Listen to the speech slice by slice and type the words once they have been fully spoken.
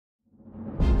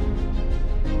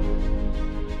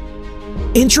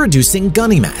Introducing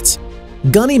GunneyMAT.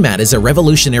 GunneyMAT is a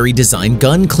revolutionary design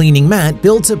gun cleaning mat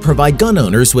built to provide gun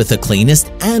owners with the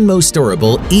cleanest and most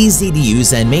durable,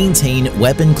 easy-to-use and maintain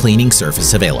weapon cleaning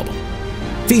surface available.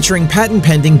 Featuring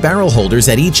patent-pending barrel holders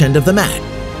at each end of the mat,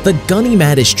 the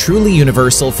GunneyMAT is truly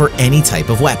universal for any type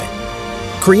of weapon.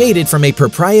 Created from a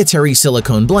proprietary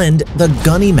silicone blend, the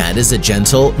GunneyMAT is a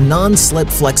gentle, non-slip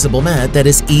flexible mat that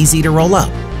is easy to roll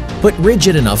up, but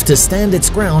rigid enough to stand its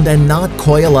ground and not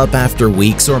coil up after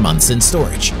weeks or months in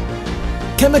storage.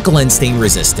 Chemical and stain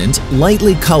resistant,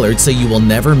 lightly colored so you will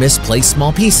never misplace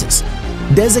small pieces,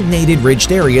 designated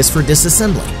ridged areas for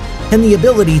disassembly, and the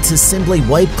ability to simply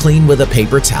wipe clean with a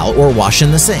paper towel or wash in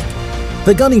the sink.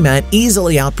 The GunneyMAT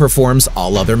easily outperforms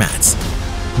all other mats.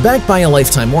 Backed by a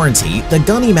lifetime warranty, the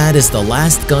GunneyMAT is the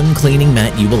last gun cleaning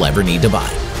mat you will ever need to buy.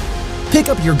 Pick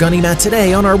up your GunneyMAT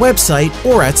today on our website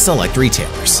or at select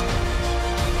retailers.